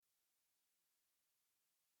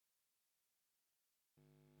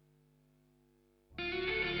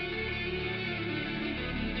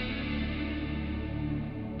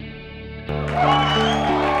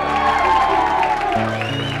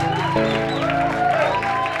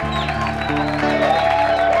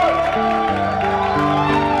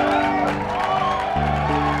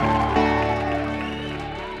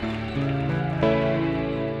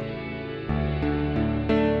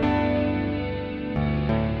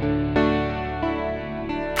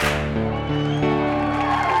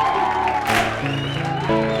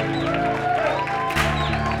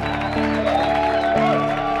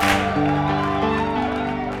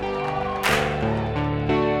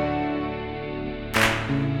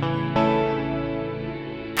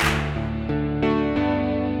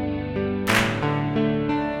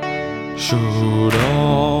Should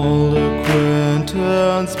all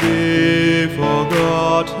acquaintance be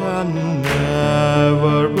forgotten,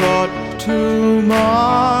 never brought to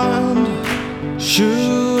mind?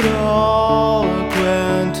 Should all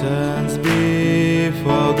acquaintance be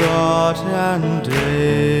forgotten,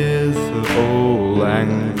 days old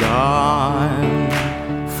lang syne?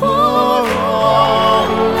 For all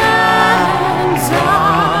lang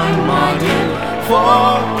syne, my dear, for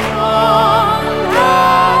all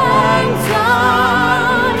lang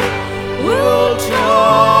syne, we'll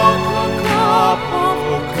talk a cup of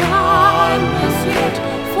kindness yet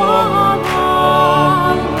for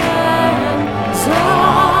all lang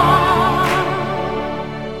syne.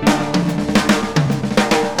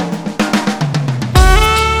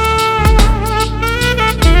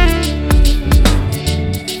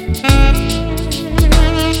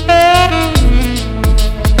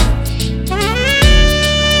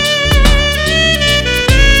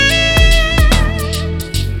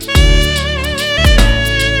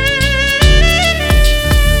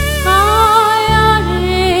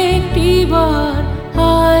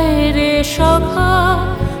 সখা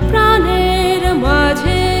প্রাণের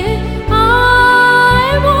মাঝে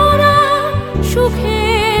আয় মোরা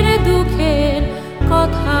সুখের দুঃখের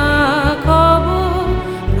কথা কব,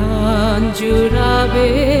 প্রাণ জুড়াবে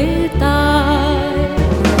তা